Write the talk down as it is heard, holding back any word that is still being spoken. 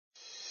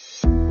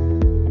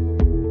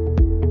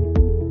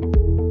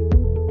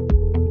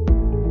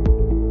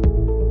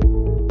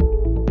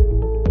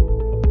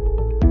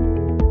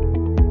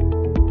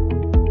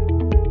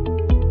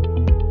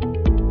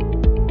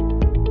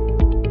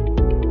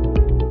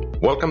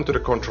Welcome to the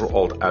Control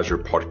Alt Azure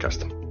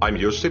podcast. I'm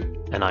Jussi.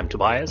 And I'm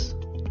Tobias.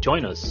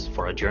 Join us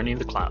for a journey in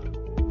the cloud.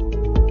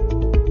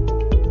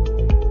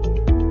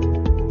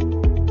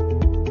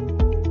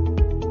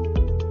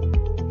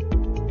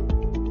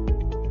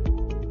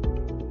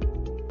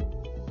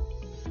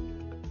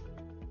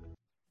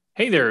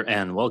 Hey there,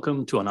 and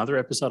welcome to another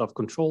episode of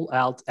Control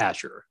Alt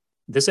Azure.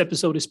 This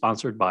episode is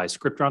sponsored by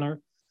ScriptRunner.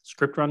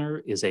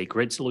 ScriptRunner is a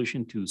great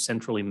solution to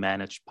centrally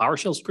manage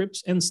PowerShell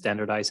scripts and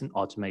standardize and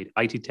automate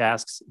IT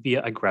tasks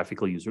via a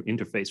graphical user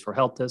interface for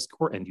help desk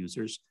or end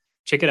users.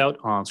 Check it out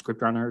on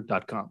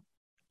scriptrunner.com.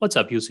 What's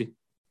up, Jussi?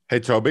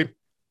 Hey, Toby.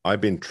 I've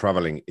been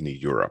traveling in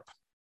Europe.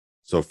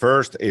 So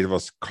first it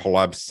was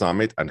Collab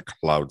Summit and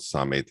Cloud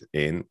Summit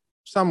in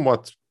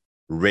somewhat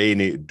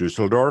rainy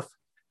Düsseldorf.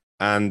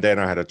 And then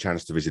I had a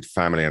chance to visit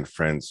family and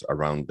friends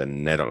around the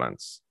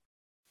Netherlands.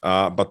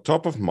 But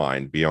top of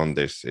mind, beyond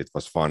this, it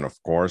was fun,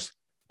 of course.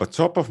 But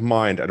top of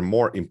mind, and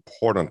more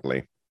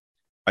importantly,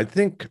 I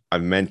think I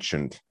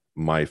mentioned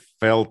my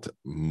felt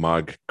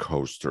mug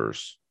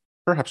coasters,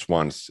 perhaps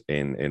once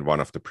in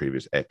one of the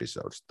previous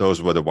episodes.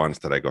 Those were the ones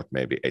that I got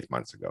maybe 8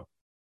 months ago.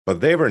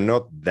 But they were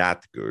not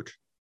that good.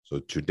 So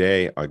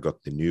today I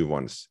got the new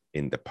ones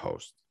in the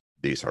post.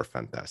 These are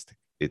fantastic.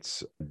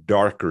 It's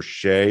darker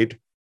shade.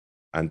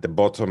 And the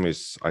bottom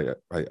is,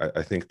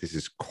 I think this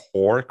is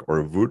cork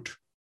or wood,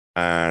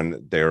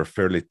 and they're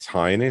fairly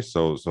tiny.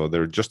 So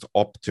they're just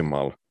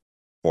optimal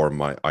for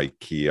my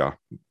IKEA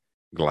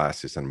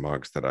glasses and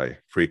mugs that I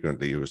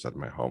frequently use at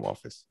my home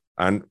office.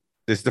 And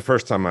this is the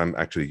first time I'm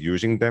actually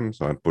using them.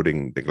 So I'm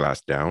putting the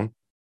glass down.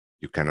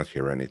 You cannot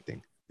hear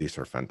anything. These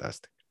are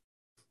fantastic.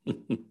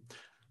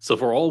 So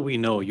for all we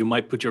know, you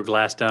might put your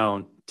glass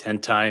down 10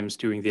 times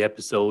during the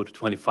episode,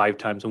 25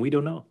 times, and we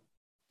don't know.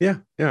 Yeah,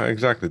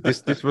 exactly.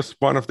 This was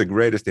one of the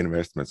greatest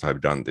investments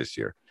I've done this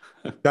year.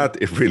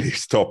 That is really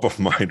top of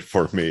mind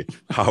for me.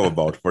 How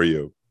about for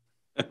you?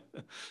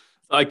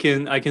 I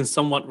can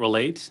somewhat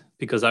relate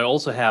because I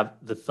also have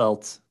the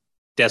felt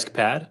desk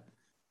pad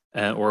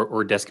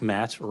or desk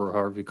mat or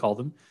however you call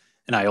them,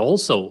 and I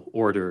also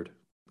ordered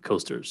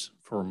coasters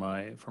for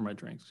my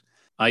drinks.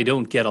 I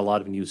don't get a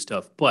lot of new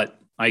stuff, but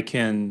I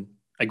can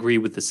agree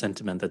with the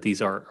sentiment that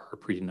these are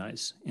pretty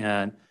nice.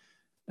 And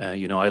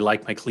I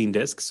like my clean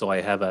desk, so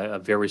I have a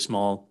very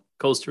small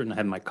coaster and I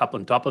have my cup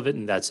on top of it,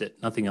 and that's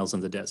it. Nothing else on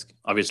the desk.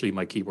 Obviously,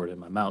 my keyboard and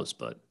my mouse,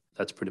 but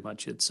that's pretty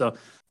much it. So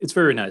it's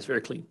very nice,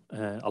 very clean.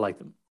 I like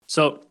them.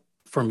 So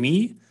for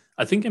me,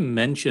 I think I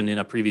mentioned in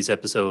a previous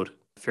episode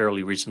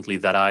fairly recently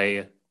that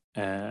I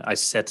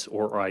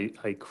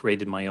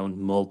created my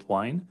own mulled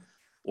wine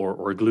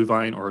or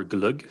glühwein or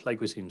glögg,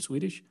 like we say in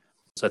Swedish.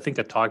 So I think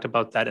I talked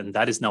about that, and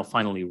that is now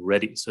finally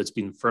ready. So it's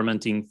been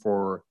fermenting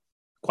for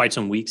quite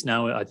some weeks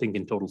now, I think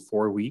in total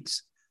 4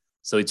 weeks.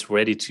 So it's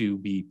ready to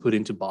be put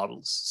into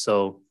bottles.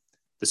 So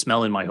the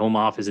smell in my home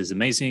office is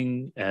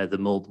amazing. The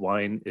mulled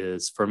wine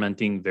is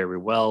fermenting very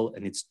well,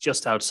 and it's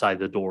just outside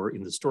the door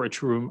in the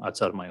storage room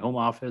outside of my home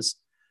office.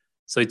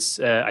 So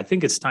I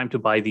think it's time to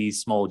buy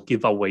these small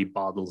giveaway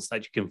bottles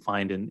that you can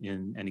find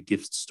in any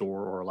gift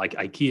store, or like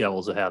IKEA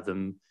also have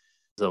them.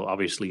 So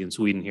obviously in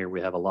Sweden here,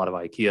 we have a lot of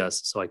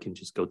IKEAs, so I can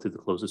just go to the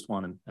closest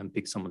one and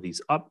pick some of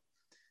these up.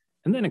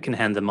 And then I can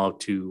hand them out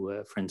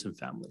to friends and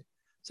family.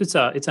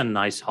 So it's a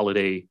nice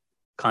holiday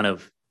kind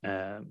of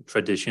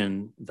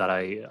tradition that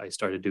I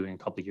started doing a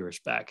couple of years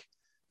back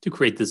to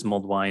create this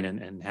mulled wine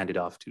and hand it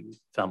off to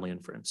family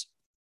and friends.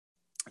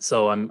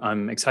 So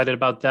I'm excited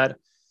about that.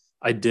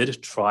 I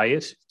did try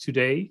it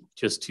today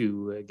just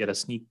to get a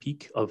sneak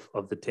peek of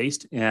the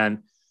taste,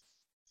 and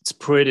it's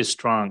pretty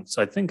strong.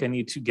 So I think I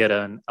need to get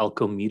an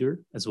alcometer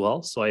as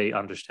well, so I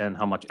understand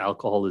how much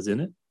alcohol is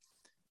in it,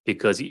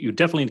 because you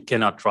definitely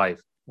cannot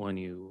drive when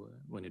you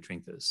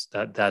drink this.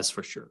 That's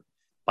for sure.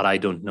 But I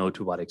don't know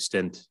to what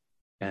extent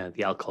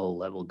the alcohol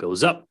level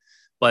goes up.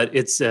 But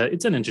it's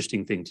an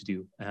interesting thing to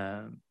do.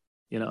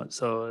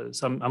 So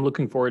I'm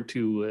looking forward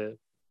to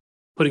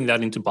putting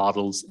that into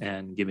bottles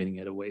and giving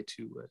it away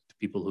to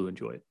people who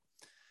enjoy it.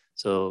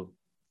 So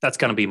that's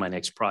going to be my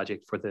next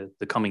project for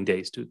the coming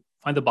days, to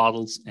find the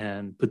bottles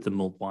and put the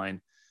mulled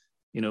wine,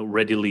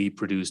 readily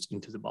produced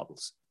into the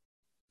bottles.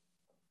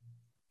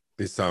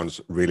 This sounds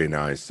really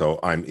nice. So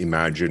I'm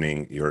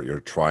imagining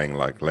you're trying,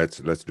 like, let's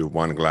do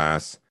one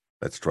glass.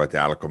 Let's try the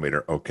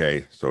alcometer.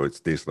 Okay, so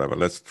it's this level.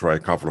 Let's try a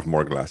couple of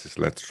more glasses.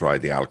 Let's try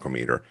the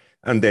alcometer.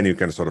 And then you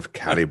can sort of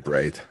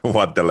calibrate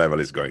what the level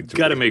is going to be.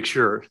 Got to make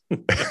sure.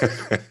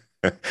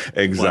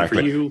 Exactly. One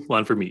for you,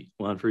 one for me.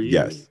 One for you,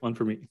 yes. One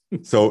for me.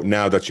 So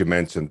now that you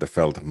mentioned the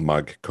felt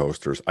mug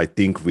coasters, I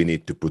think we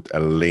need to put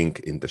a link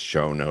in the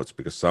show notes,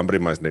 because somebody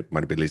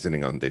might be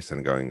listening on this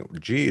and going,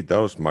 gee,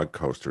 those mug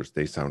coasters,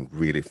 they sound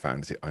really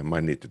fancy. I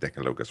might need to take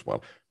a look as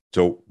well.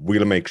 So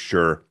we'll make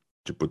sure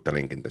to put the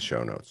link in the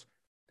show notes.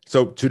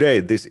 So today,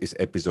 this is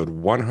episode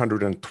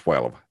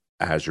 112,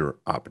 Azure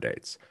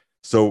Updates.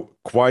 So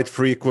quite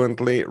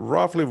frequently,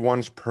 roughly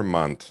once per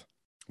month,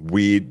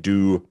 we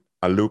do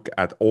a look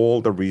at all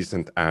the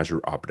recent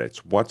Azure updates.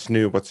 What's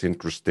new, what's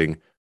interesting.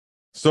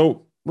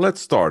 So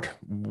let's start.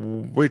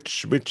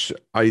 Which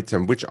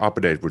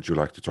update would you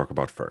like to talk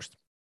about first?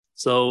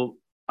 So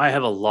I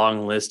have a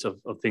long list of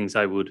things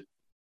I would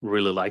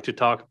really like to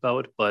talk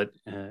about, but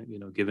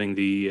given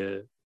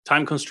the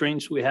time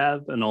constraints we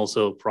have, and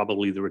also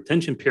probably the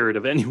retention period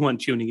of anyone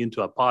tuning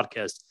into a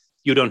podcast,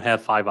 you don't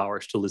have 5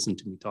 hours to listen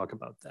to me talk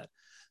about that.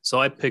 So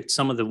I picked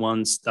some of the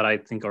ones that I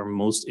think are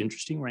most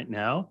interesting right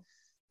now.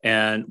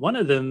 And one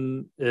of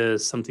them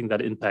is something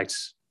that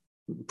impacts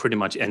pretty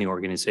much any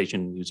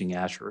organization using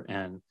Azure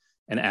and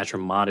Azure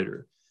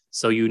Monitor.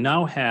 So you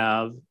now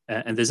have,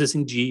 and this is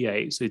in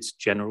GA, so it's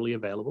generally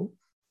available,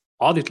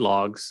 audit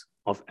logs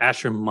of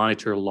Azure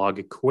Monitor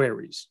log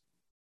queries,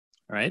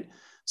 right?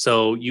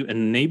 So you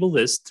enable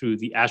this through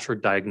the Azure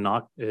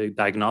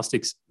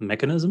diagnostics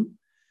mechanism,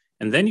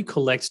 and then you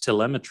collect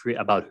telemetry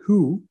about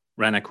who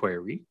ran a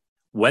query,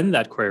 when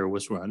that query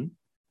was run,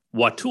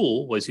 what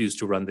tool was used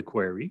to run the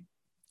query,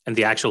 and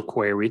the actual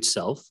query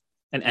itself,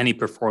 and any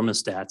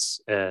performance stats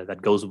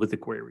that goes with the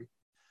query.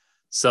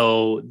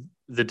 So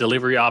the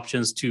delivery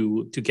options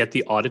to get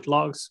the audit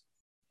logs,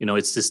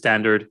 it's the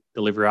standard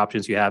delivery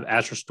options. You have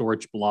Azure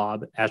Storage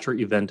Blob, Azure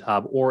Event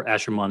Hub, or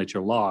Azure Monitor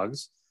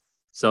Logs.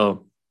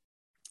 So,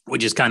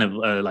 which is kind of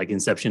like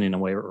Inception in a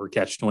way, or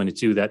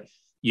Catch-22, that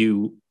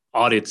you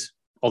audit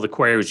all the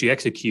queries you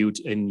execute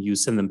and you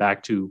send them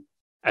back to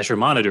Azure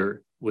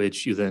Monitor,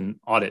 which you then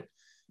audit.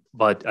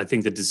 But I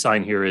think the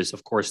design here is,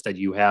 of course, that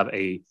you have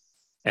a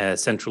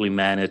centrally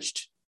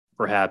managed,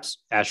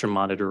 perhaps Azure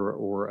Monitor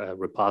or a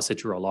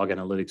repository or log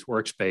analytics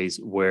workspace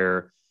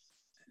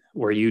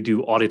where you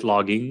do audit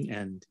logging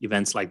and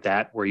events like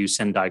that, where you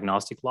send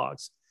diagnostic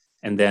logs.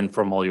 And then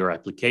from all your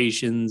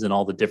applications and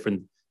all the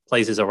different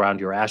places around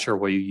your Azure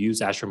where you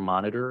use Azure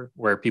Monitor,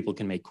 where people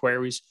can make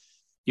queries,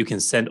 you can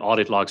send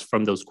audit logs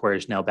from those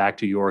queries now back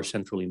to your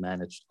centrally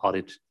managed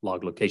audit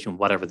log location,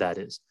 whatever that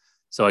is.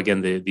 So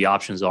again, the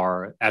options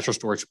are Azure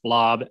Storage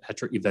Blob,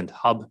 Azure Event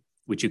Hub,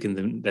 which you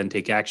can then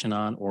take action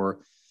on, or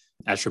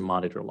Azure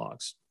Monitor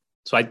Logs.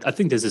 So I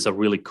think this is a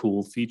really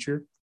cool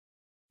feature.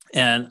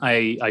 And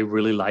I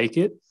really like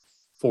it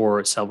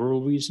for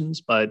several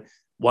reasons. But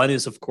one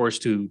is, of course,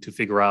 to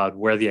figure out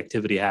where the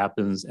activity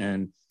happens.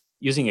 And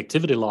using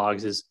activity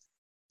logs is,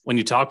 when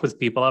you talk with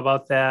people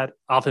about that,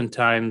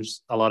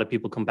 oftentimes a lot of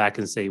people come back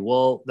and say,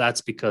 well,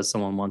 that's because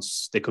someone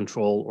wants the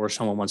control, or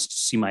someone wants to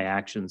see my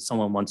actions.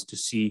 Someone wants to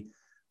see,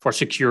 for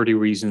security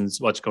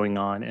reasons, what's going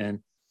on. And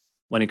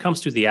when it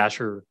comes to the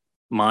Azure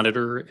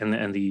Monitor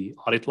and the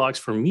audit logs,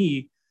 for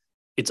me,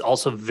 it's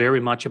also very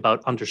much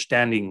about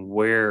understanding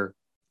where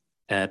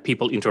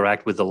people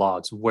interact with the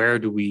logs. Where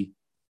do we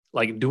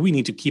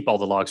need to keep all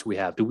the logs we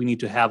have? Do we need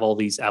to have all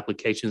these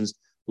applications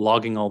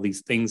logging all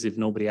these things if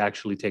nobody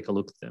actually take a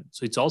look at them?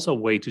 So it's also a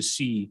way to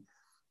see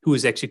who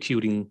is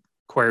executing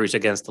queries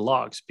against the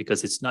logs,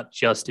 because it's not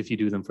just if you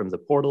do them from the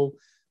portal,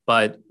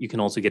 but you can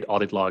also get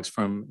audit logs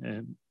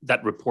from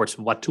that reports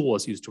what tool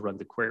was used to run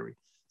the query.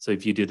 So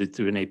if you did it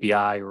through an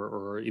API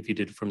or if you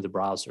did it from the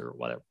browser or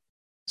whatever.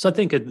 So I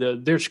think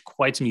there's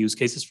quite some use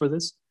cases for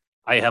this.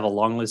 I have a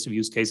long list of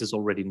use cases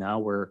already now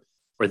where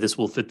this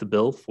will fit the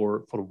bill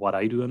for what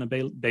I do on a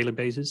daily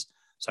basis.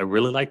 So I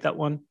really like that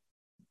one.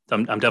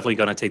 I'm definitely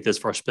going to take this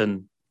for a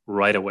spin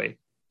right away.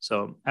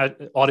 So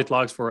audit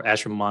logs for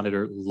Azure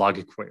Monitor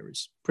log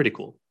queries. Pretty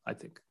cool, I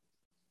think.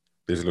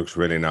 This looks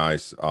really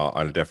nice.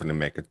 I'll definitely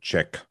make a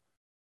check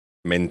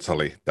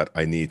mentally that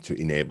I need to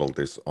enable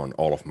this on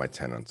all of my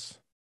tenants,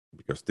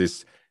 because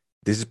this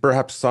is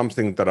perhaps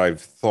something that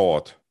I've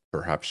thought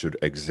perhaps should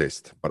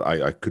exist, but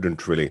I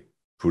couldn't really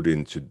put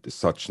into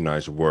such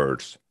nice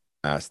words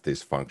as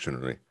this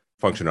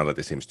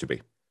functionality seems to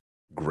be.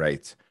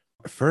 Great.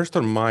 First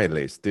on my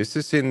list, this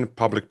is in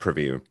public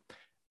preview,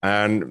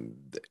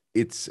 and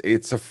it's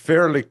a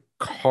fairly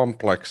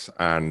complex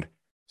and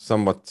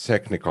somewhat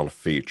technical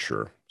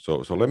feature.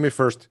 So let me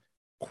first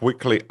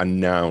quickly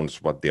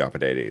announce what the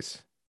update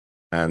is,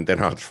 and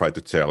then I'll try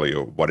to tell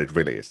you what it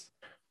really is.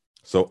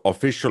 So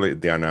officially,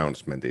 the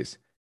announcement is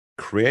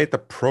create a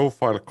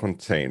profile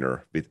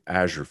container with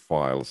Azure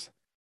files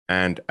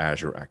and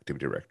Azure Active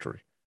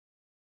Directory.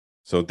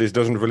 So this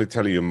doesn't really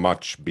tell you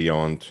much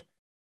beyond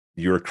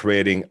you're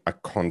creating a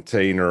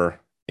container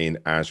in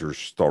Azure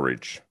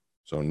storage.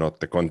 So not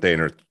the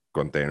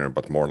container,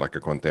 but more like a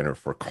container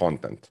for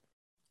content.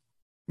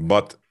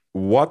 But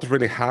what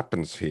really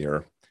happens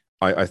here,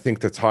 I think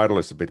the title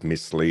is a bit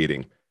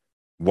misleading.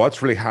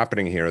 What's really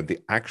happening here, the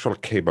actual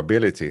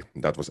capability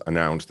that was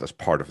announced as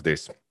part of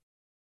this,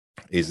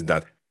 is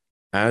that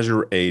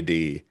Azure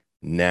AD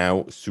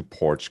now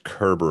supports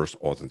Kerberos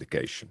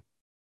authentication.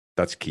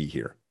 That's key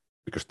here,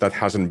 because that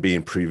hasn't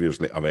been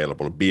previously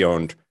available.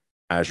 Beyond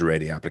Azure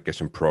AD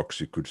Application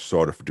Proxy could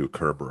sort of do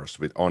Kerberos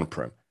with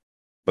on-prem,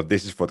 but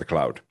this is for the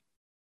cloud.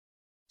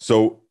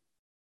 So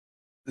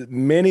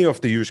many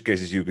of the use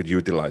cases you could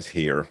utilize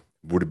here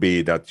would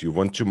be that you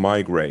want to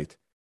migrate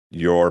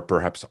your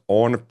perhaps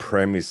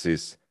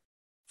on-premises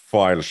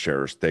file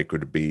shares. They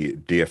could be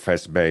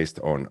DFS based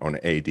on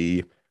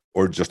AD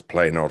or just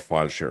plain old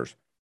file shares.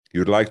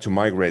 You'd like to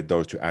migrate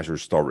those to Azure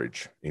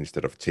Storage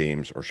instead of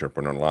Teams or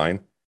SharePoint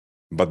Online.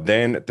 But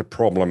then the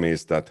problem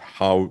is that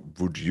how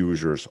would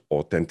users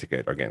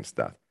authenticate against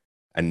that?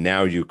 And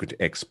now you could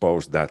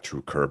expose that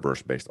through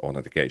Kerberos-based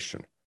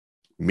authentication,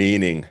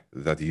 meaning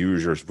that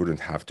users wouldn't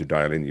have to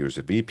dial in, use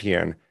a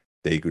VPN.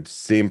 They could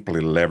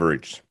simply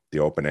leverage the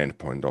open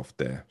endpoint of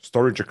the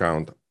storage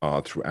account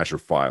through Azure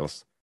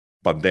Files,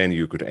 but then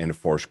you could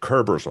enforce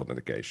Kerberos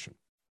authentication.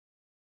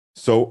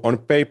 So on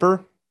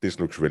paper, this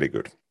looks really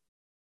good.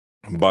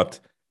 But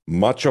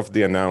much of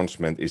the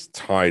announcement is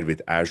tied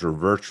with Azure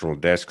Virtual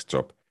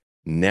Desktop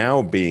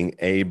now being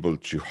able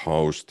to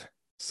host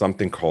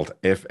something called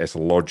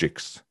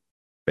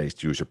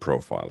FSLogix-based user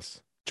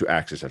profiles to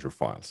access Azure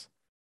Files.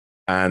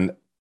 And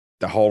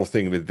the whole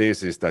thing with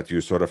this is that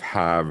you sort of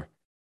have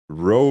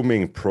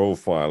roaming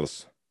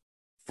profiles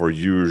for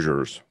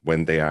users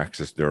when they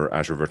access their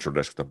Azure Virtual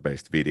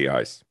Desktop-based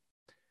VDIs.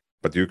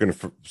 But you can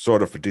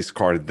sort of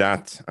discard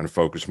that and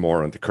focus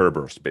more on the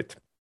Kerberos bit.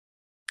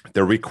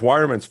 The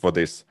requirements for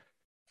this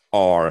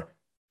are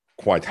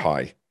quite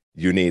high.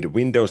 You need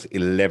Windows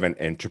 11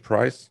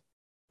 Enterprise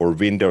or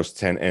Windows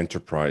 10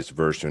 Enterprise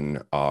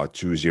version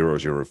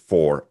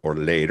 2004 or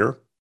later,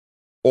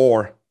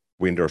 or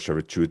Windows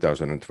Server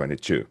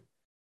 2022.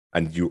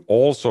 And you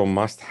also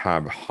must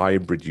have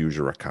hybrid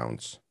user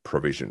accounts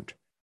provisioned.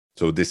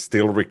 So this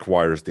still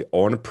requires the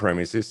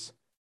on-premises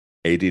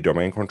AD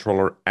domain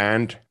controller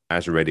and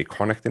Azure AD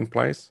Connect in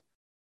place.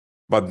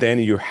 But then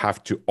you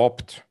have to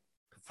opt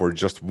for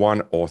just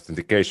one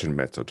authentication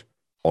method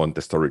on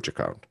the storage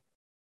account.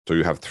 So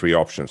you have three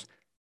options: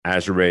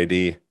 Azure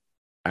AD,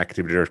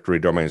 Active Directory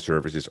Domain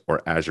Services,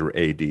 or Azure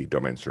AD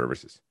Domain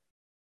Services.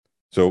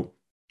 So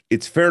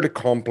it's fairly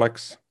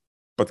complex,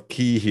 but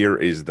key here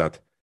is that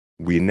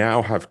we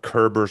now have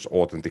Kerberos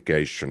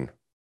authentication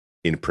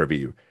in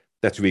preview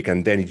that we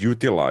can then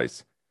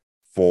utilize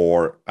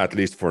for, at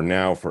least for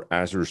now, for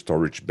Azure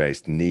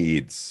storage-based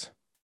needs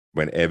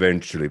when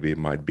eventually we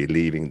might be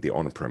leaving the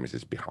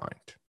on-premises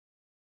behind.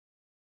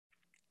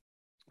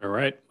 All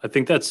right. I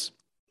think that's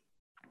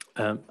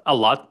a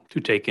lot to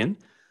take in.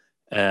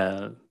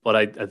 But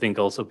I think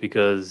also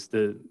because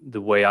the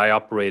way I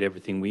operate,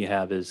 everything we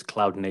have is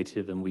cloud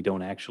native, and we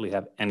don't actually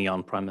have any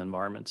on-prem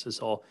environments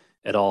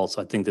at all.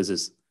 So I think this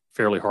is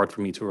fairly hard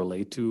for me to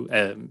relate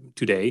to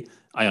today.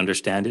 I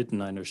understand it,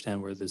 and I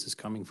understand where this is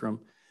coming from.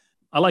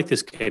 I like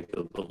this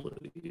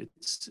capability.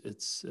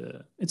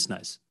 It's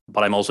nice.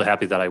 But I'm also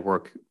happy that I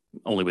work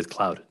only with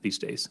cloud these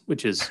days,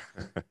 which is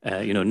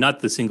not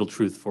the single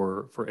truth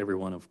for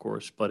everyone, of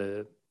course.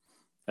 But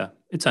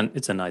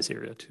it's a nice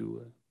area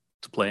to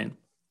play in.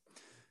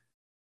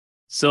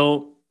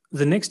 So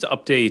the next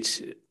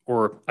update,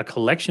 or a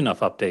collection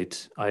of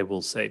updates, I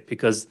will say,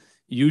 because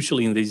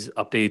usually in these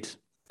update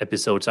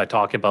episodes, I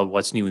talk about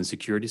what's new in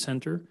Security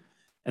Center.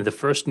 And the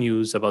first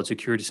news about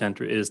Security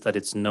Center is that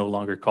it's no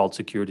longer called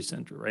Security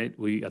Center, right?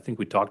 I think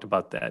we talked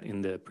about that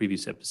in the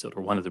previous episode,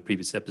 or one of the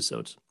previous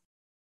episodes.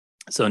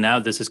 So now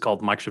this is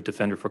called Microsoft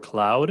Defender for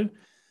Cloud,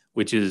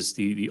 which is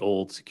the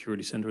old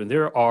Security Center. And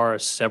there are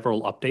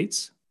several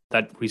updates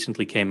that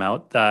recently came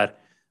out that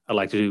I'd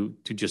like to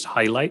just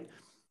highlight.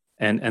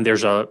 And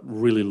there's a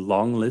really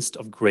long list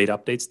of great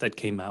updates that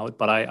came out,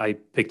 but I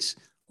picked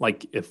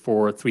like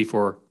three,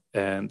 four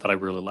that I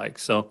really like.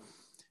 So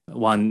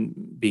one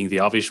being the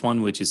obvious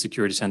one, which is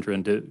Security Center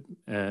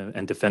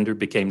and Defender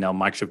became now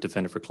Microsoft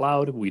Defender for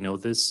Cloud. We know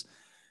this.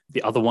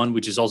 The other one,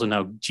 which is also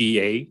now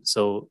GA,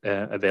 so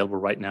available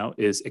right now,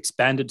 is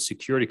Expanded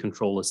Security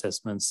Control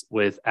Assessments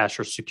with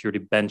Azure Security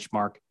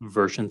Benchmark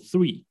version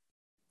 3.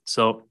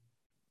 So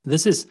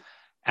this is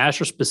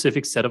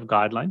Azure-specific set of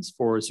guidelines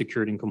for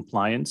security and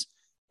compliance,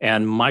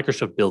 and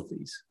Microsoft built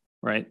these,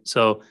 right?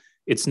 So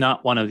it's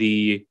not one of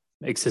the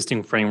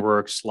existing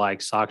frameworks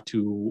like SOC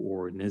 2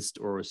 or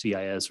NIST or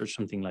CIS or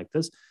something like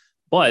this,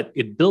 but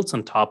it builds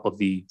on top of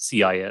the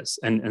CIS.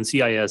 And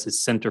CIS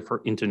is Center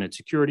for Internet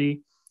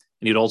Security,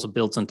 and it also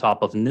builds on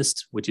top of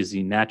NIST, which is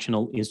the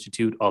National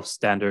Institute of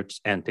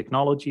Standards and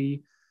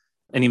Technology.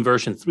 And in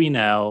version 3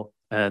 now,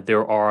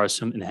 there are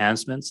some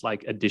enhancements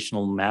like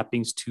additional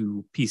mappings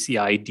to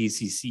PCI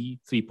DCC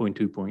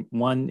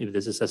 3.2.1, if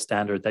this is a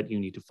standard that you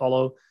need to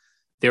follow.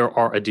 There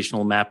are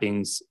additional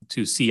mappings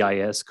to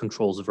CIS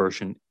controls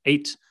version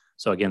 8.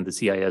 So again, the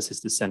CIS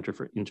is the Center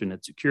for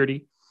Internet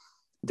Security.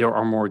 There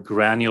are more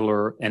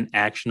granular and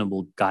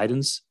actionable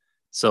guidance.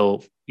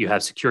 So you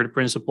have security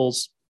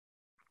principles,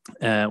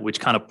 which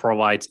kind of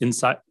provides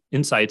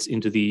insights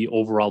into the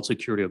overall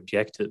security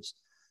objectives.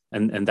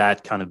 And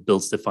that kind of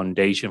builds the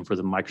foundation for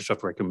the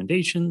Microsoft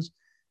recommendations.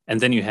 And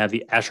then you have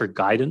the Azure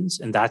guidance,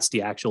 and that's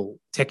the actual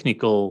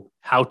technical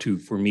how-to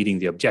for meeting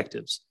the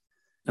objectives.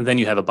 And then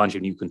you have a bunch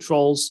of new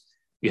controls.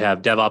 You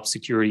have DevOps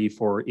security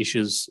for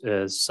issues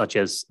such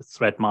as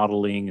threat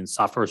modeling and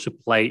software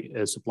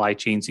supply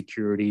chain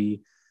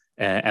security,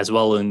 as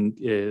well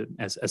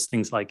as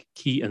things like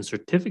key and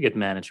certificate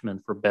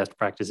management for best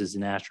practices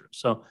in Azure.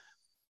 So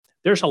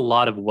there's a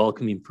lot of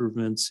welcome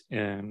improvements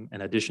and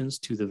additions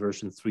to the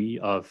version 3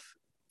 of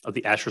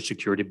the Azure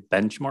Security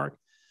Benchmark.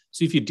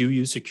 So if you do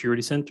use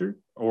Security Center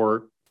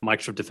or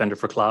Microsoft Defender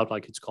for Cloud,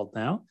 like it's called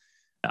now,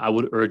 I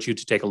would urge you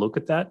to take a look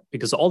at that,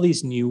 because all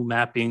these new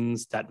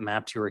mappings that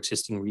map to your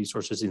existing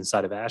resources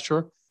inside of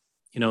Azure,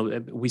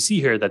 we see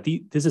here that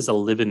this is a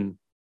living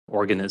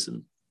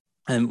organism.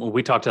 And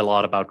we talked a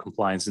lot about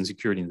compliance and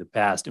security in the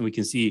past, and we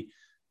can see,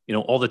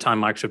 all the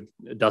time Microsoft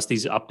does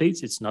these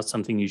updates. It's not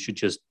something you should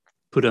just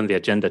put on the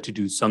agenda to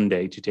do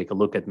someday, to take a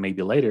look at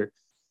maybe later.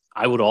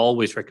 I would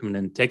always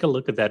recommend take a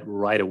look at that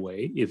right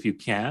away if you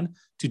can,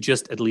 to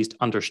just at least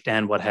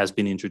understand what has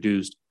been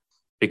introduced.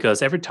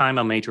 Because every time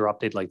a major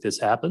update like this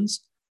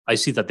happens, I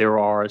see that there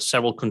are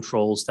several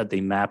controls that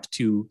they map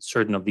to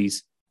certain of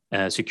these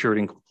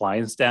security and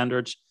compliance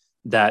standards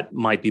that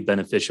might be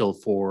beneficial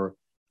for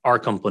our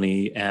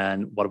company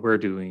and what we're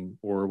doing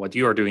or what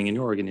you are doing in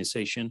your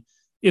organization.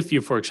 If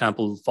you, for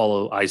example,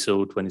 follow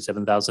ISO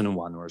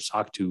 27001 or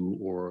SOC 2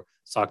 or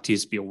SOC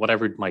TSP or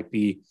whatever it might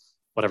be,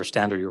 whatever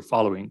standard you're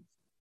following,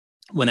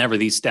 whenever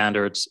these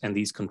standards and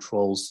these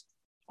controls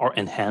are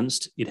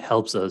enhanced, it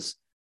helps us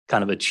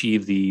kind of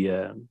achieve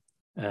the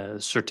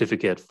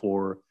certificate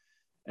for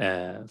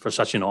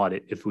such an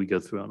audit if we go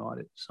through an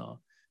audit. So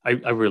I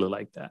really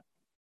like that.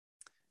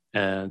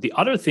 The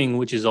other thing,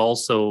 which is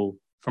also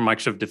from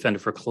Microsoft Defender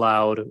for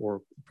Cloud,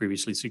 or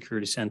previously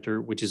Security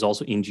Center, which is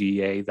also in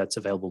GA that's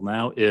available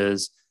now,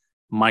 is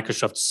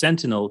Microsoft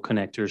Sentinel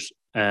connectors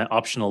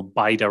optional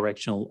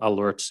bidirectional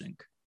alert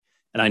sync.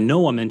 And I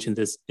know I mentioned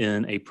this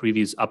in a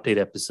previous update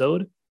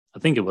episode. I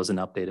think it was an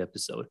update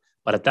episode,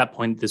 but at that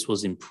point, this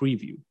was in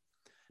preview.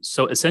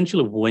 So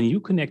essentially, when you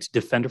connect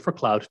Defender for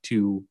Cloud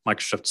to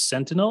Microsoft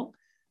Sentinel,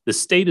 the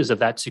status of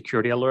that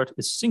security alert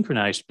is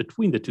synchronized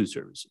between the two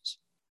services.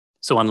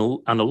 So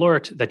an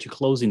alert that you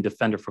close in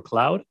Defender for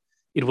Cloud,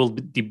 it will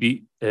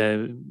be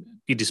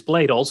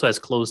displayed also as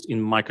closed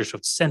in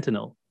Microsoft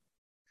Sentinel.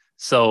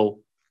 So,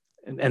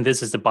 and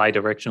this is the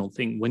bidirectional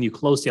thing. When you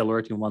close the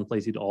alert in one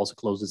place, it also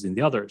closes in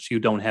the other. So you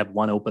don't have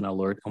one open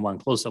alert and one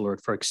closed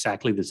alert for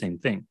exactly the same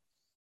thing.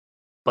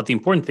 But the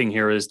important thing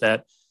here is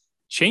that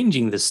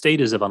changing the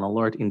status of an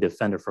alert in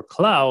Defender for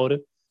Cloud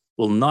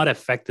will not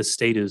affect the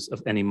status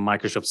of any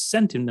Microsoft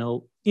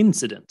Sentinel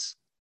incidents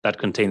that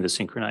contain the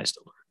synchronized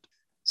alert.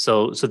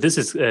 So this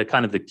is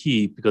kind of the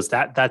key, because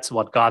that's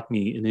what got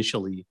me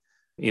initially.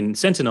 In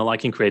Sentinel, I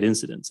can create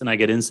incidents, and I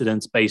get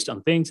incidents based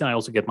on things, and I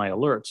also get my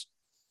alerts.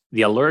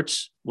 The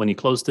alerts, when you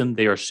close them,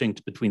 they are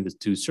synced between the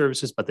two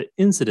services, but the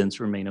incidents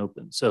remain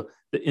open. So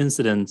the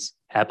incidents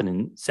happen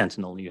in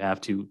Sentinel. You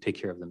have to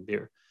take care of them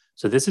there.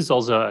 So this is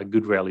also a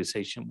good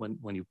realization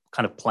when you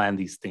kind of plan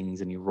these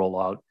things and you roll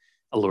out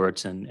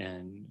alerts,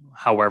 and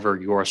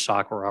however your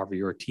SOC or however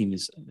your team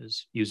is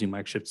using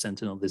Microsoft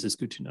Sentinel, this is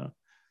good to know.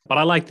 But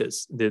I like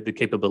this, the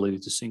capability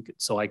to sync it.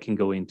 So I can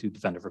go into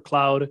Defender for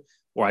Cloud,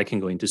 or I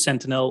can go into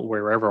Sentinel,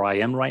 wherever I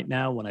am right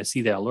now when I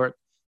see the alert,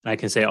 and I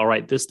can say, all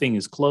right, this thing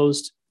is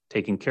closed,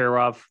 taken care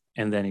of,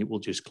 and then it will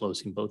just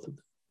close in both of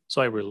them.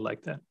 So I really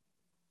like that.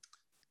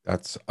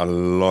 That's a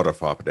lot of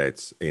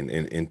updates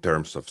in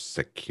terms of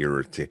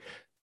security.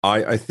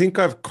 I think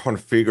I've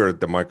configured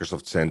the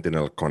Microsoft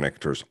Sentinel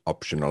connectors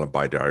optional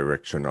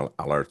bidirectional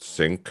alert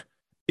sync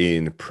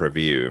in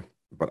preview,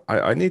 but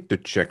I need to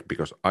check,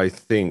 because I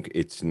think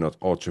it's not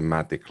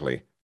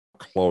automatically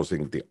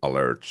closing the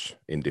alerts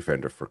in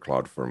Defender for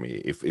Cloud for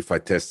me. If I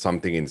test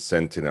something in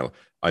Sentinel,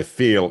 I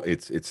feel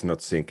it's not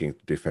syncing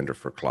to Defender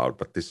for Cloud,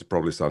 but this is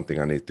probably something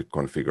I need to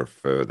configure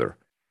further.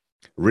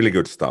 Really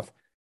good stuff.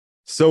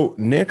 So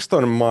next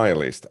on my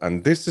list,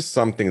 and this is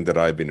something that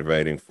I've been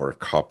waiting for a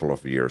couple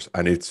of years,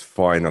 and it's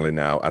finally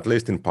now, at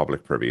least in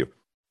public preview,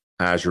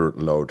 Azure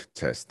load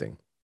testing.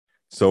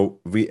 So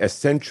we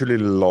essentially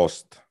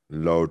lost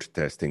load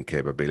testing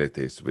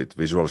capabilities with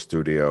Visual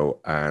Studio,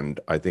 and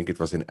I think it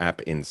was in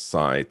App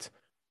Insight.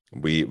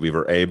 We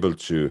were able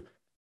to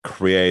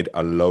create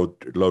a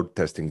load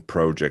testing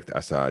project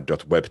as a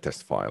 .web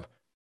test file,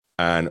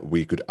 and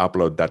we could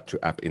upload that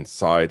to App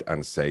Insight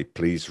and say,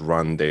 please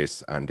run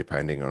this, and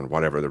depending on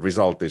whatever the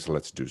result is,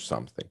 let's do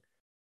something.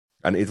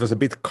 And it was a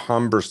bit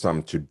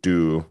cumbersome to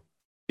do,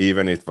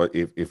 even if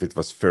it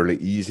was fairly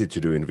easy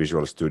to do in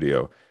Visual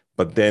Studio,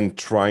 but then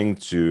trying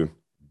to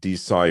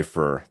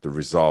decipher the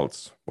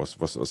results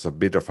was a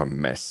bit of a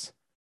mess.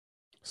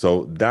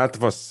 So that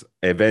was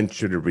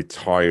eventually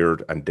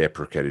retired and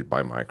deprecated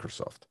by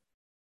Microsoft.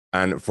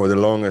 And for the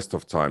longest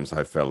of times,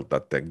 I felt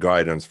that the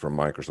guidance from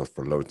Microsoft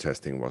for load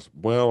testing was,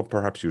 well,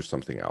 perhaps use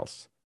something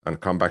else and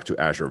come back to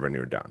Azure when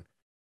you're done.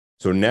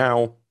 So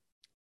now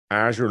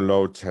Azure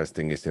load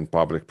testing is in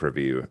public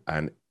preview,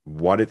 and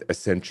what it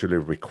essentially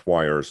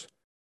requires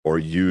or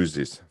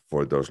uses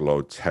for those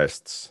load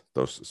tests,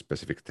 those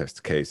specific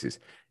test cases,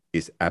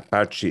 is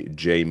Apache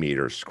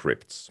JMeter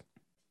scripts.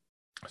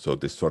 So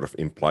this sort of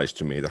implies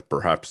to me that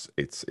perhaps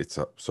it's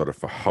a sort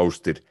of a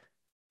hosted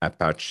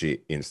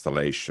Apache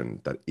installation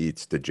that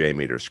eats the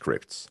JMeter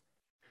scripts.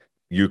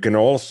 You can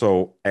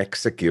also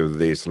execute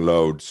these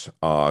loads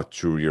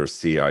through your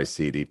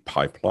CI/CD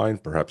pipeline,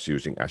 perhaps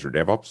using Azure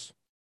DevOps.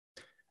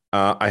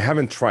 I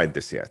haven't tried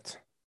this yet,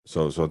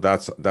 so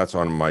that's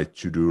on my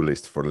to-do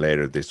list for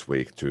later this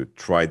week to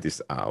try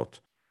this out.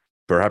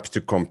 Perhaps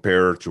to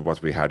compare to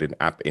what we had in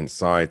App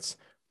Insights,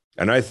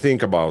 And I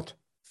think about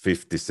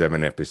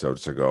 57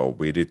 episodes ago,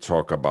 we did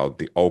talk about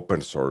the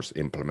open source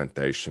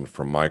implementation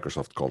from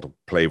Microsoft called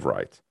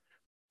Playwright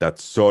that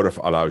sort of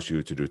allows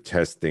you to do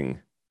testing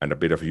and a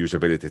bit of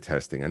usability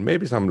testing and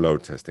maybe some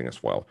load testing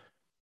as well.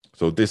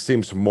 So this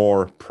seems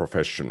more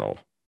professional.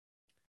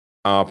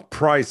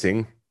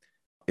 Pricing,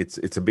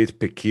 it's a bit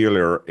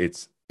peculiar.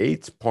 It's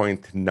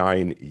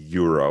 8.9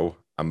 euro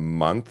a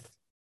month.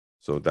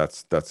 So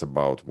that's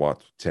about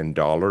what,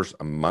 $10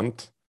 a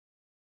month.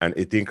 And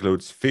it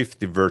includes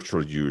 50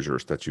 virtual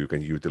users that you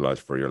can utilize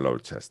for your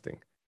load testing.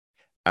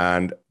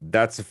 And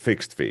that's a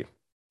fixed fee.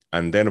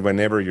 And then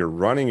whenever you're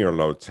running your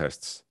load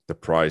tests, the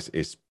price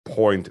is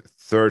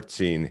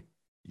 0.13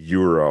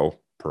 euro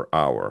per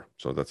hour.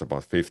 So that's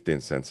about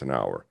 15 cents an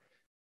hour,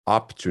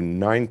 up to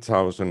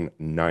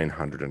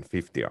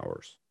 9,950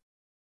 hours.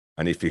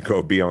 And if you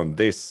go beyond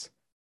this,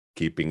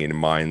 keeping in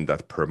mind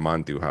that per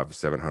month you have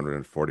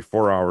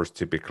 744 hours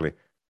typically,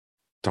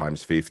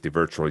 times 50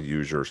 virtual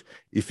users.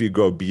 If you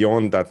go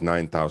beyond that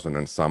 9,000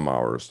 and some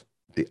hours,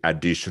 the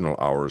additional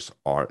hours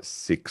are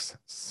 6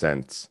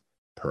 cents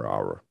per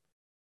hour.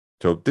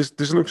 So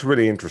this looks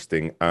really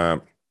interesting.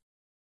 I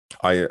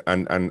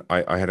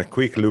had a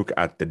quick look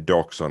at the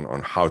docs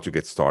on how to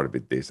get started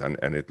with this, and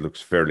it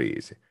looks fairly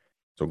easy.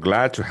 So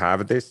glad to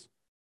have this.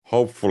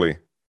 Hopefully,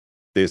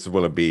 this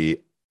will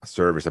be a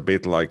service a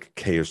bit like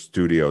Chaos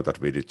Studio that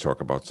we did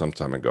talk about some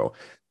time ago,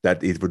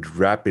 that it would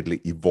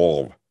rapidly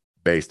evolve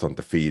based on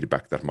the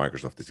feedback that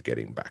Microsoft is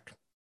getting back.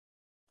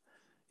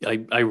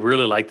 I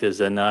really like this,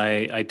 and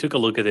I took a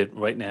look at it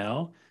right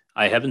now.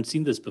 I haven't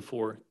seen this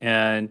before,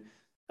 and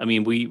I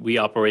mean we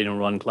operate and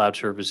run cloud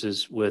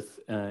services with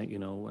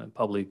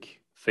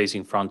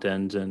public-facing front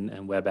ends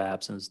and web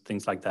apps and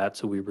things like that.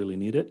 So we really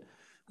need it.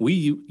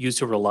 We used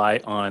to rely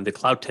on the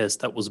cloud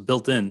test that was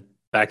built in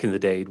back in the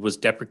day. It was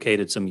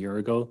deprecated some year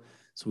ago,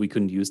 so we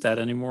couldn't use that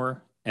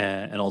anymore.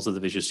 And also the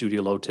Visual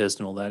Studio load test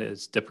and all that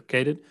is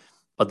deprecated.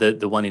 But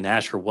the one in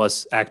Azure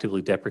was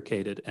actively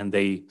deprecated, and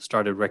they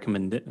started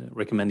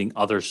recommending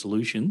other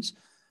solutions.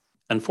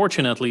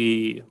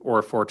 Unfortunately,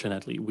 or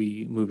fortunately,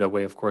 we moved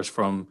away, of course,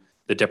 from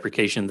the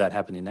deprecation that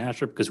happened in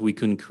Azure because we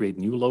couldn't create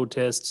new load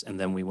tests, and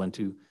then we went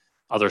to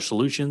other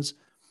solutions.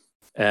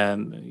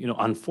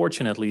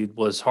 Unfortunately, it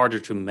was harder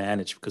to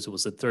manage because it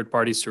was a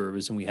third-party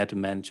service, and we had to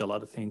manage a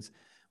lot of things.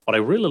 What I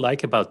really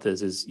like about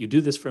this is you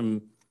do this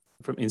from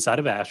inside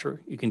of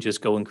Azure. You can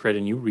just go and create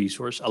a new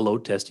resource, a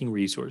load testing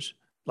resource.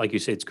 Like you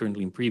say, it's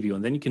currently in preview,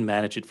 and then you can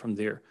manage it from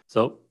there.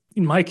 So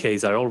in my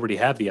case, I already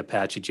have the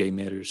Apache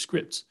JMeter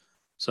scripts.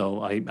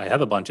 So I have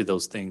a bunch of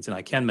those things, and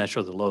I can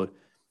measure the load.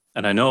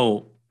 And I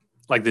know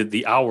like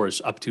the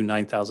hours up to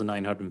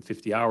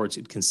 9,950 hours,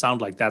 it can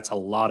sound like that's a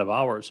lot of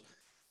hours.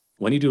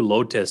 When you do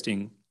load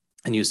testing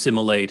and you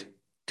simulate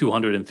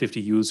 250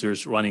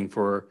 users running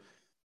for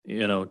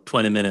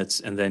 20 minutes,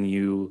 and then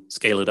you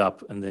scale it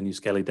up, and then you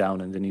scale it down,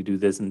 and then you do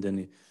this, and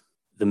then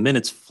the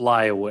minutes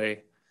fly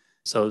away.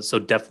 So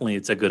definitely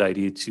it's a good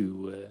idea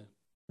to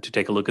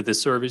take a look at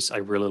this service. I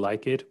really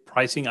like it.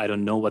 Pricing, I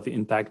don't know what the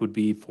impact would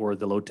be for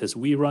the load test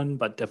we run,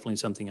 but definitely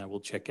something I will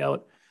check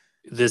out.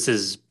 This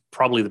is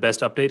probably the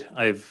best update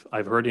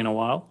I've heard in a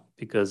while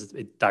because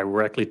it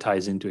directly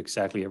ties into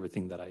exactly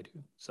everything that I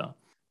do. So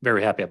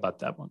very happy about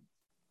that one.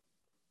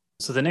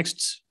 So the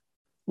next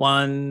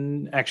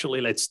one,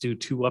 actually, let's do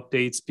 2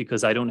 updates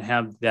because I don't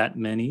have that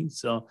many.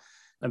 So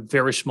a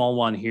very small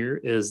one here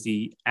is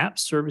the app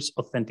service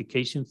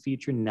authentication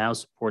feature now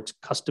supports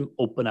custom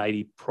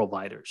OpenID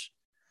providers.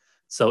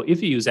 So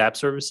if you use app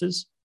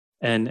services,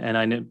 and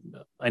I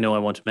know I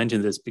want to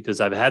mention this because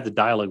I've had the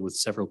dialogue with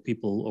several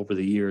people over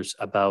the years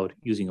about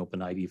using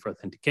OpenID for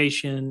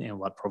authentication and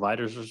what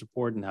providers are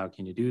supported and how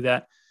can you do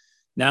that.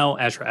 Now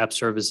Azure App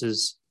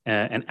Services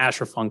and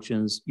Azure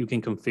Functions, you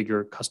can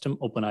configure custom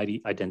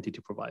OpenID identity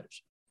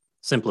providers.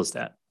 Simple as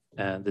that.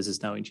 And this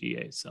is now in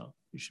GA, so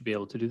you should be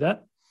able to do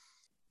that.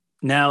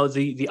 Now,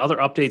 the other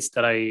updates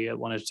that I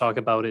wanted to talk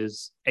about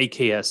is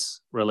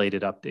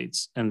AKS-related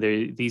updates. And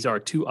these are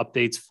 2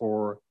 updates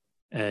for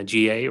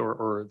GA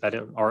or that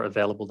are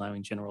available now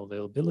in general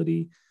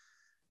availability.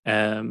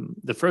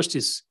 The first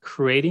is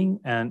creating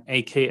an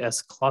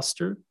AKS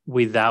cluster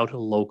without a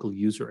local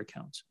user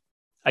account.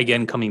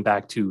 Again, coming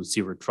back to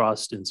zero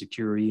trust and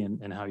security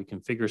and how you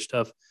configure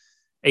stuff.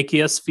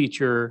 AKS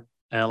feature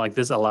like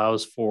this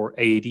allows for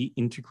AAD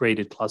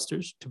integrated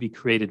clusters to be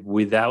created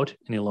without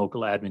any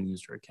local admin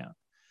user account.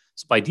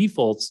 So by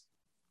default,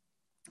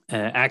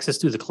 access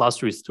to the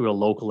cluster is through a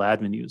local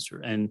admin user.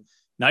 And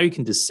now you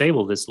can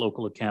disable this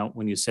local account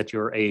when you set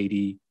your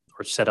AAD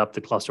or set up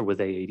the cluster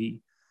with AAD.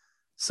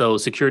 So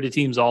security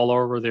teams all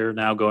over, they're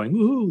now going,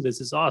 ooh,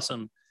 this is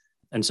awesome.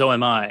 And so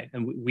am I.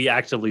 And we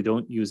actively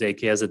don't use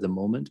AKS at the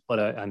moment, but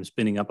I'm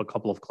spinning up a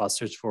couple of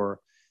clusters for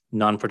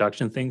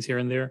non-production things here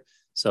and there.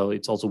 So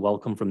it's also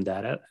welcome from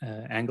that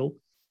angle.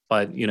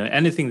 But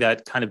anything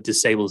that kind of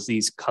disables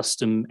these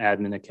custom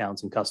admin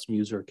accounts and custom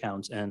user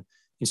accounts and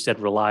instead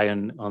rely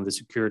on the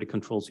security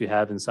controls you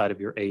have inside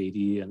of your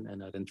AAD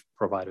and identity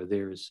provider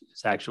there is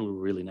actually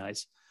really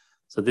nice.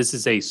 So this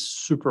is a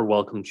super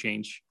welcome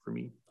change for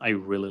me. I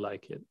really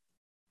like it.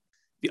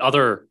 The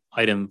other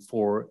item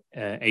for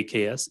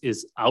AKS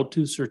is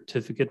auto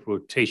certificate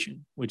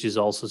rotation, which is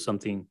also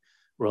something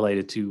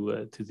related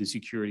to the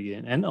security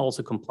and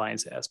also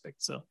compliance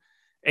aspect. So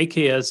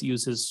AKS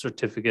uses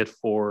certificate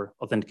for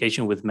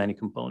authentication with many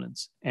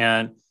components.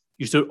 And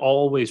you should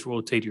always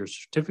rotate your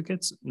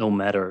certificates, no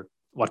matter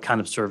what kind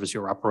of service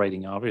you're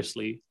operating,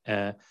 obviously.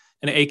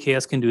 And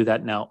AKS can do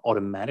that now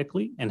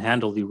automatically and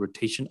handle the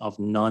rotation of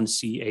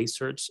non-CA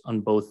certs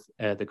on both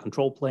the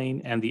control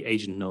plane and the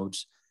agent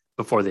nodes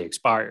before they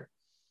expire.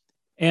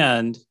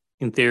 And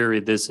in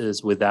theory, this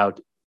is without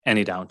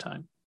any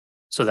downtime.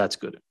 So that's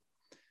good.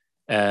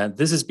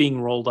 This is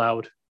being rolled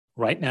out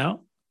right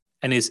now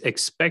and is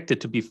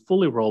expected to be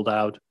fully rolled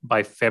out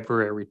by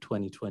February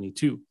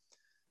 2022.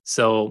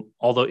 So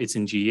although it's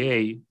in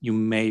GA, you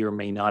may or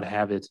may not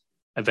have it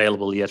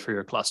available yet for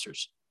your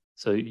clusters.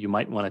 So you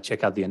might want to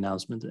check out the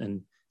announcement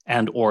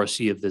and or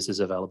see if this is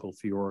available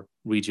for your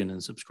region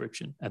and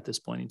subscription at this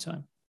point in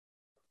time.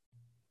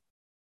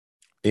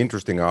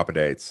 Interesting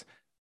updates.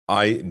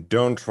 I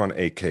don't run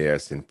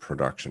AKS in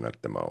production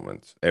at the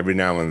moment. Every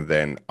now and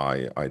then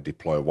I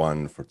deploy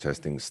one for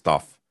testing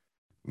stuff,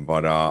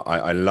 but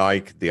I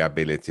like the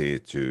ability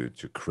to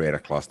create a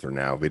cluster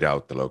now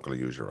without the local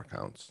user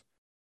accounts.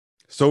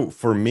 So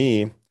for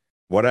me,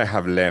 what I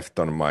have left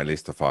on my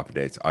list of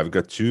updates, I've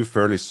got two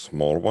fairly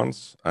small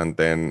ones, and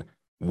then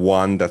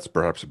one that's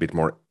perhaps a bit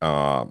more,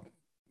 I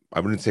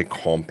wouldn't say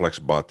complex,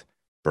 but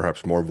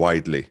perhaps more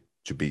widely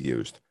to be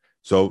used.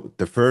 So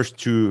the first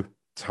two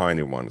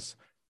tiny ones,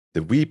 the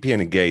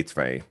VPN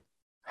gateway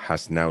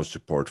has now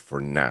support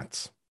for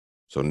NAT,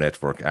 so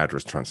network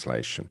address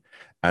translation.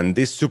 And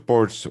this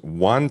supports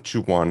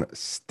one-to-one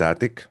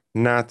static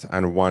NAT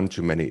and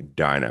one-to-many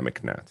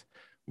dynamic NAT.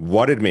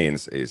 What it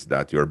means is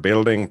that you're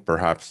building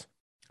perhaps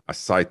a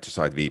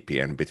site-to-site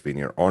VPN between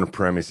your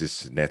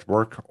on-premises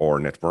network or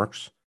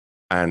networks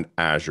and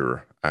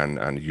Azure.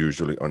 And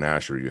usually on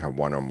Azure, you have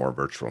one or more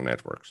virtual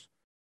networks.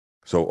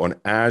 So on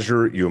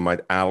Azure, you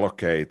might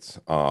allocate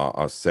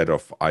a set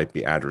of IP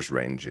address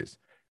ranges,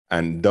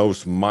 and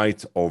those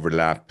might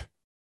overlap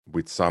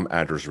with some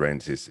address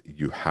ranges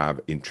you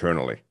have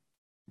internally,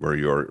 where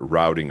you're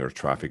routing your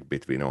traffic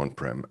between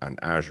on-prem and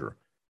Azure.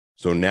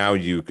 So now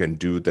you can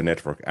do the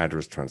network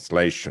address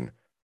translation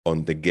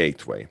on the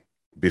gateway.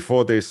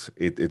 Before this,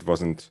 it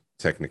wasn't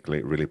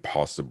technically really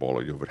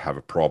possible. You would have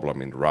a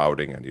problem in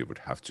routing, and you would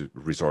have to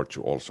resort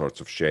to all sorts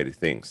of shady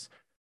things.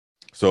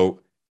 So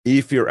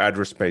if your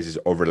address spaces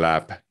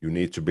overlap, you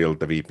need to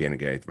build the VPN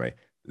gateway,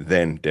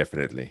 then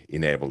definitely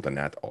enable the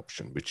NAT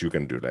option, which you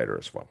can do later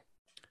as well.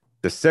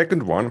 The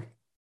second one,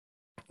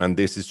 and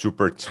this is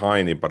super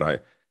tiny, but I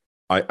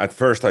at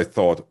first I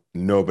thought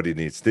nobody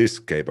needs this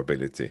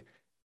capability.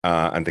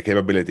 And the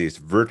capability is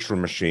Virtual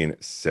Machine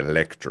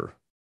Selector.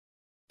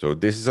 So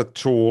this is a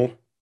tool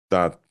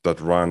that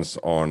runs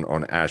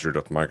on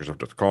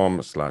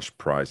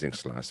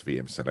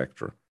azure.microsoft.com/pricing/VM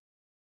selector.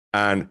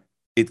 And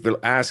it will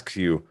ask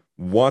you,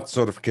 what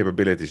sort of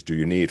capabilities do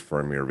you need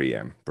from your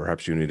VM?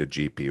 Perhaps you need a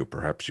GPU,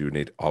 perhaps you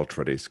need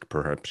UltraDisk,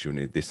 perhaps you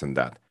need this and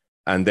that.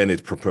 And then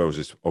it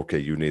proposes, okay,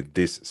 you need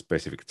this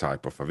specific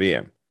type of a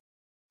VM.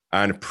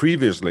 And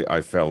previously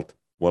I felt,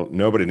 well,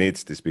 nobody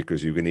needs this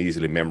because you can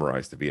easily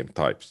memorize the VM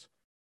types.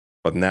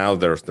 But now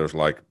there's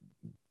like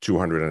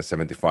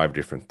 275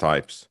 different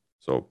types.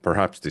 So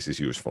perhaps this is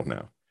useful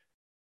now.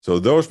 So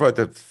those were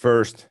the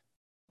first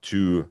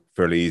two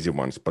fairly easy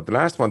ones. But the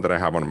last one that I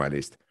have on my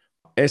list,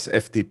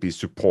 SFTP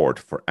support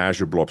for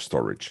Azure Blob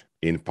Storage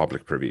in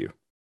public preview.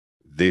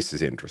 This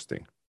is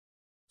interesting.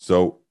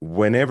 So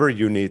whenever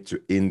you need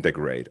to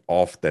integrate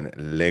often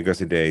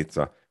legacy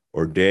data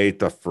or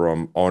data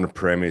from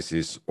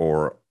on-premises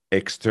or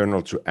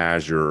external to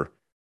Azure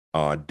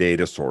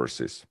data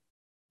sources,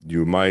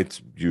 you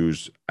might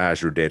use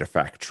Azure Data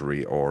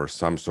Factory or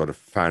some sort of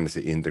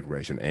fancy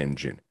integration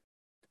engine.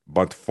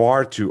 But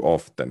far too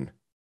often,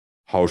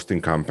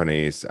 hosting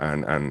companies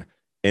and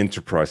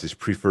enterprises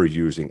prefer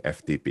using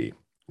FTP,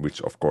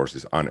 which of course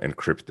is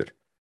unencrypted,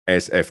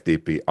 as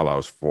FTP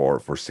allows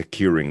for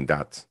securing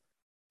that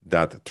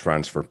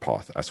transfer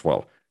path as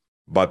well.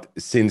 But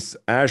since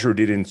Azure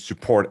didn't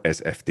support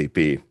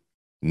SFTP,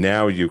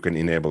 now you can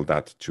enable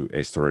that to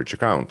a storage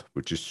account,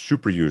 which is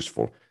super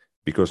useful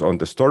because on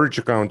the storage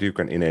account, you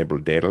can enable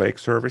data lake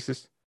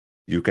services.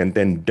 You can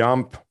then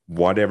dump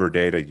whatever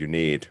data you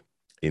need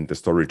in the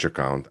storage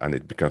account and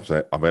it becomes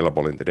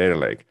available in the data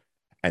lake.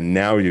 And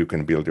now you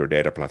can build your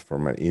data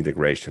platform and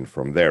integration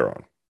from there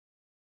on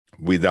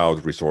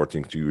without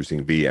resorting to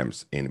using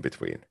VMs in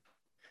between.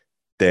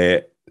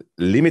 The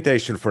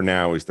limitation for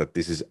now is that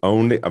this is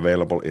only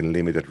available in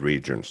limited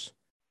regions.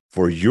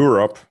 For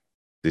Europe,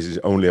 this is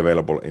only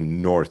available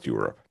in North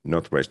Europe,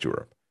 not West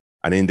Europe.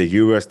 And in the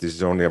US, this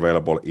is only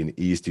available in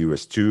East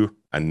US 2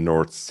 and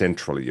North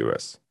Central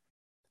US.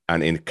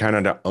 And in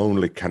Canada,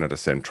 only Canada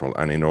Central,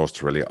 and in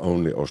Australia,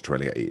 only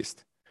Australia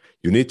East.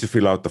 You need to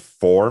fill out the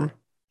form,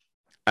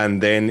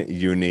 and then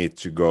you need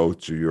to go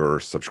to your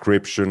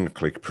subscription,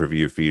 click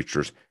preview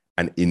features,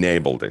 and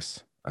enable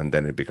this. and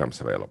then it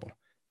becomes available.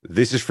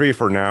 This is free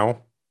for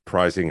now.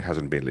 Pricing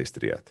hasn't been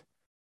listed yet.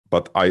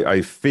 But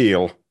I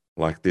feel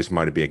like this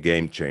might be a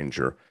game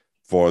changer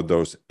for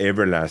those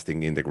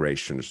everlasting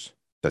integrations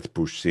that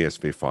push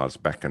CSV files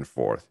back and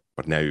forth,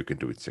 but now you can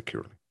do it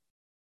securely.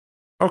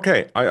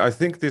 Okay, I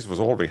think this was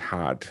all we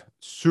had.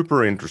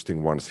 Super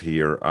interesting ones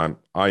here.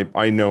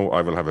 I know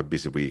I will have a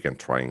busy weekend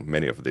trying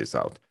many of these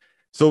out.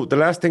 So the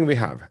last thing we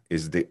have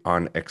is the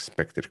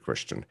unexpected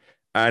question.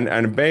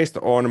 And based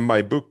on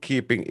my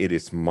bookkeeping, it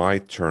is my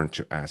turn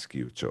to ask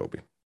you,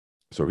 Toby.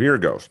 So here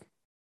goes.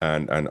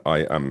 And I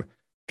am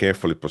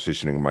carefully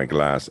positioning my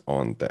glass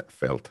on the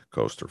felt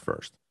coaster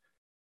first.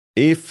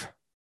 If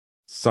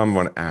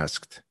someone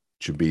asked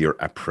to be your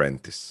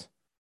apprentice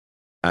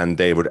and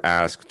they would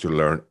ask to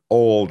learn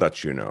all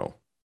that you know,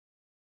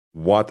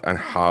 what and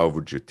how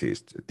would you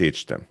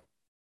teach them?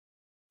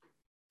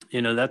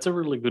 That's a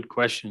really good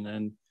question.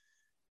 And,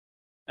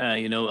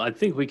 I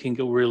think we can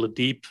go really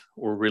deep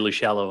or really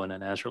shallow in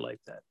an answer like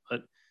that.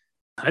 But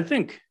I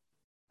think,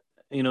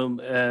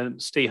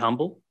 stay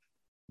humble.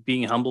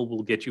 Being humble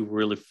will get you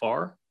really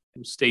far.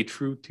 Stay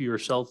true to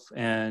yourself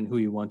and who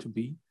you want to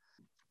be.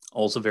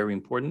 Also very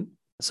important.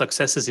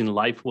 Successes in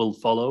life will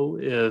follow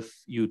if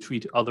you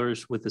treat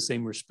others with the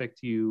same respect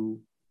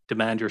you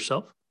demand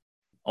yourself.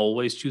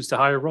 Always choose the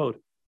higher road.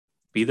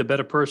 Be the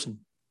better person.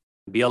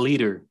 Be a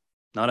leader,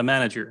 not a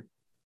manager.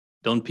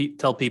 Don't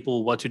tell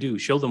people what to do.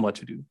 Show them what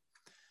to do.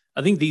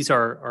 I think these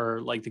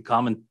are like the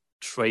common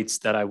traits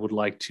that I would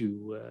like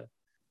to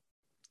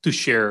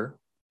share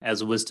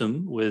as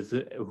wisdom with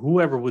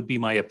whoever would be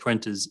my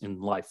apprentice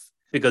in life.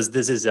 Because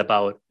this is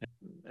about,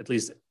 at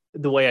least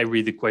the way I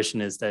read the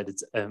question is that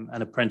it's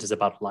an apprentice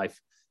about life,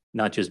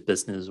 not just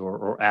business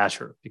or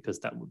Azure, because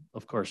that would,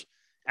 of course,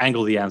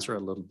 angle the answer a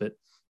little bit.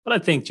 But I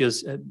think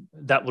just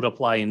that would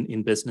apply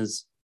in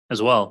business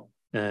as well.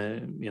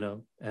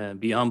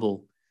 Be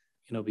humble.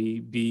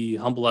 Be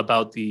humble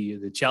about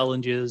the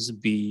challenges.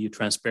 Be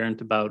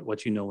transparent about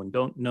what you know and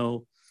don't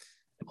know.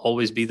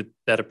 Always be the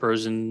better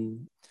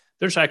person.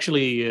 There's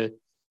actually,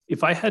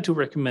 if I had to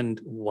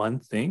recommend one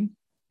thing,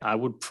 I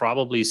would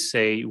probably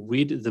say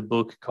read the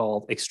book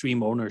called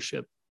Extreme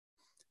Ownership,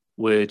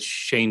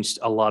 which changed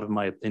a lot of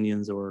my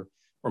opinions or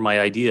my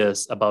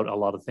ideas about a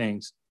lot of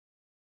things.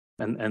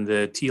 And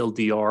the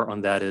TLDR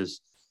on that is,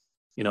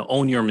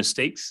 own your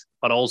mistakes,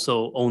 but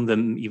also own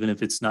them even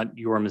if it's not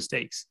your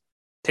mistakes.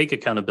 Take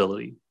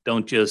accountability.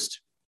 Don't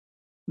just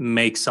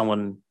make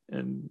someone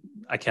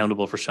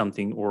accountable for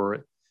something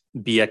or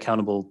be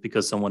accountable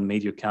because someone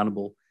made you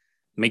accountable.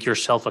 Make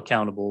yourself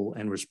accountable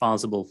and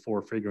responsible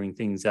for figuring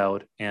things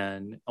out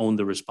and own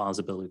the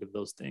responsibility of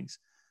those things.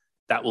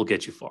 That will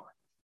get you far.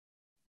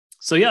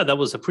 So yeah, that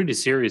was a pretty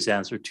serious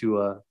answer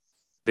to a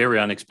very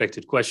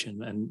unexpected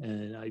question.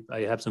 And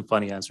I have some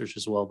funny answers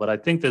as well. But I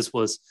think this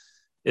was,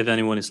 if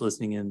anyone is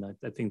listening in,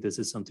 I think this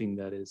is something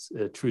that is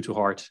true to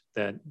heart,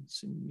 that,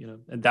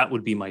 and that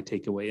would be my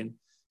takeaway. And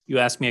you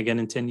ask me again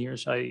in 10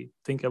 years, I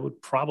think I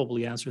would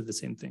probably answer the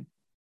same thing.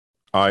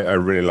 I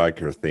really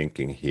like your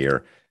thinking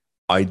here.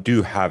 I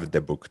do have the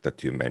book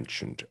that you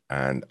mentioned,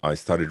 and I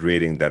started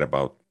reading that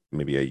about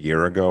maybe a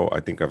year ago.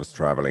 I think I was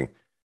traveling,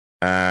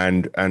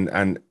 and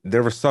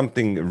there was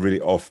something really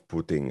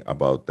off-putting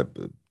about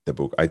the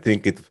book. I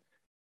think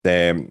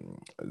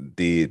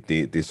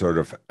the sort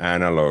of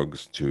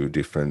analogs to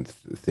different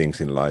things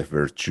in life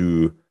were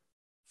too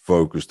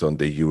focused on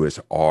the U.S.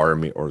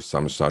 Army or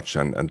some such,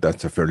 and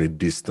that's a fairly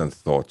distant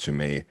thought to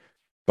me.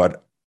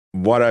 But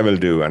what I will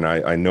do, and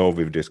I know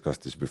we've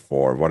discussed this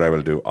before, what I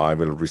will do, I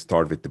will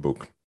restart with the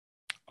book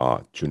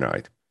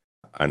tonight.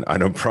 And I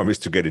don't promise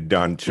to get it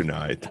done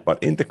tonight,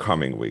 but in the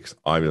coming weeks,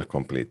 I will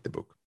complete the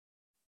book.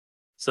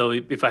 So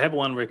if I have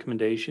one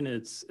recommendation,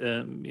 it's,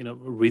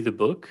 read the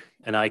book.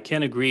 And I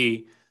can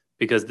agree,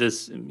 because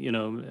this,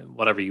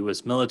 whatever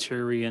U.S.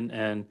 military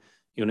and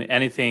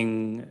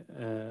anything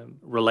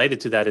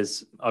related to that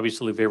is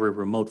obviously very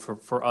remote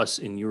for us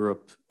in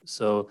Europe.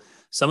 So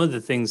some of the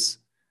things,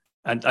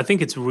 and I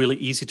think it's really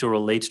easy to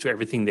relate to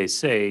everything they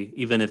say,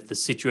 even if the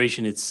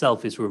situation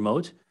itself is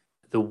remote.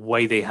 The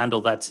way they handle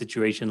that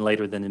situation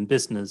later than in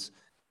business,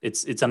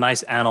 it's a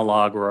nice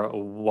analog or a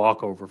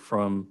walkover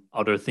from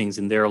other things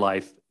in their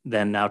life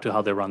than now to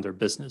how they run their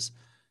business.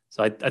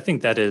 So I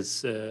think that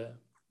is the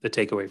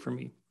takeaway for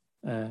me.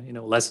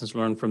 Lessons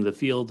learned from the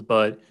field,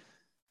 but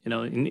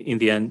in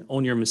the end,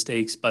 own your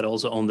mistakes, but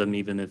also own them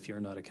even if you're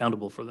not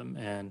accountable for them.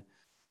 And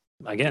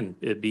again,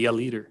 be a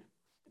leader,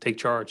 take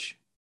charge.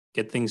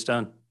 Get things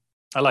done.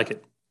 I like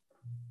it.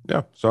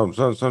 Yeah,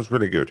 sounds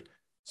really good.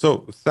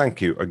 So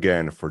thank you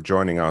again for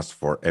joining us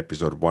for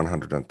episode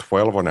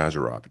 112 on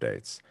Azure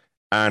Updates.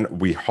 And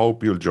we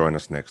hope you'll join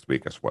us next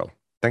week as well.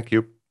 Thank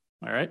you.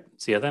 All right.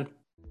 See you then.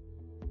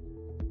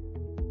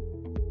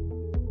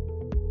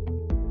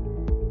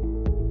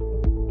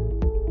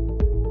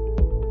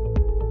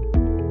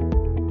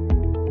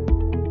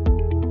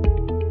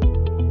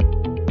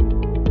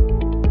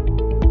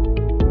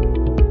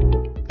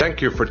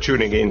 Thank you for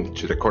tuning in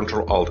to the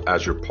Control-Alt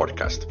Azure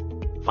podcast.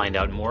 Find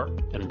out more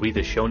and read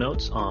the show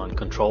notes on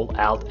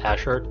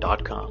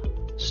controlaltazure.com.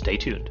 Stay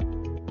tuned.